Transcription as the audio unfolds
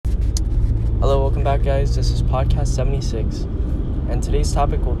Hello, welcome back, guys. This is podcast 76, and today's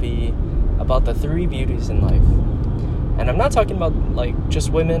topic will be about the 3 beauties in life. And I'm not talking about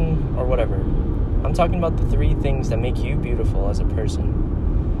just women or whatever. I'm talking about the 3 things that make you beautiful as a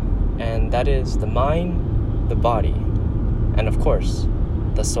person, and that is the mind, the body, and of course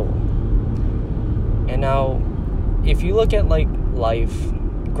the soul. And now, if you look at life,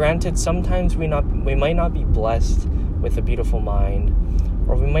 granted, sometimes we might not be blessed with a beautiful mind,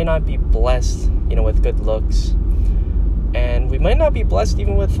 or we might not be blessed, with good looks, and we might not be blessed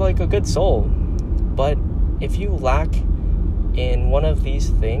even with a good soul. But if you lack in one of these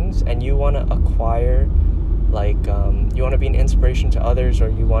things and you want to acquire, you want to be an inspiration to others, or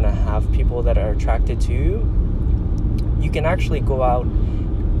you want to have people that are attracted to you, you can actually go out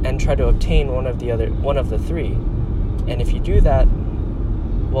and try to obtain one of the 3. And if you do that,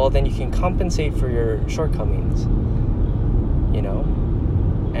 well, then you can compensate for your shortcomings,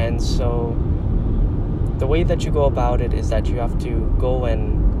 And so the way that you go about it is that you have to go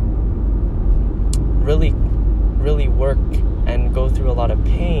and really, really work and go through a lot of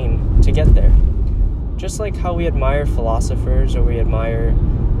pain to get there. Just like how we admire philosophers, or we admire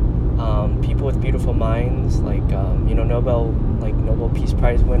people with beautiful minds, Nobel Peace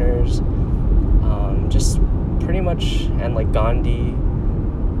Prize winners, just pretty much, and Gandhi.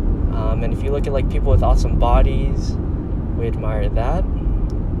 And if you look at people with awesome bodies, we admire that.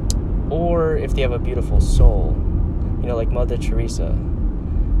 Or if they have a beautiful soul, like Mother Teresa.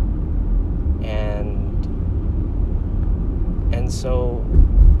 And so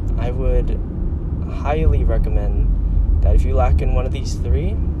I would highly recommend that if you lack in one of these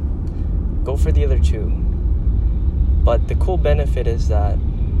 3, go for the other 2. But the cool benefit is that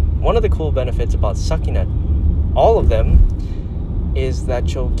one of the cool benefits about sucking at all of them is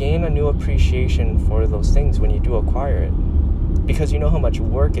that you'll gain a new appreciation for those things when you do acquire it, because you know how much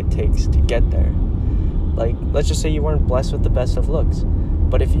work it takes to get there. Let's just say you weren't blessed with the best of looks,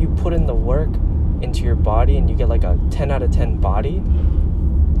 but if you put in the work into your body and you get a 10 out of 10 body,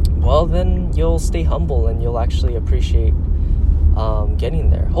 well, then you'll stay humble and you'll actually appreciate getting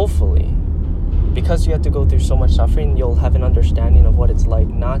there, hopefully. Because you have to go through so much suffering, you'll have an understanding of what it's like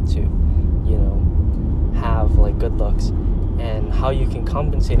not to, have good looks, and how you can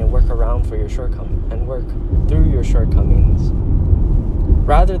compensate and work around for your shortcomings and work through your shortcomings.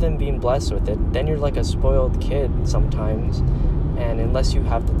 Rather than being blessed with it, then you're like a spoiled kid sometimes, and unless you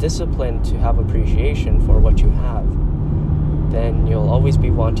have the discipline to have appreciation for what you have, then you'll always be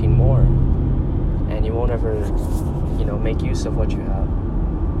wanting more, and you won't ever, make use of what you have.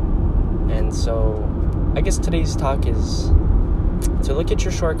 And so, I guess today's talk is to look at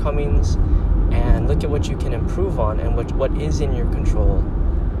your shortcomings and look at what you can improve on and what is in your control,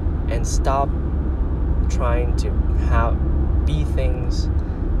 and stop trying to be things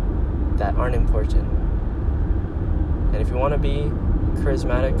that aren't important. And if you want to be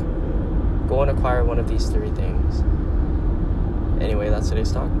charismatic, go and acquire one of these 3 things. Anyway, that's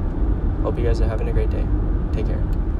today's talk. Hope you guys are having a great day. Take care.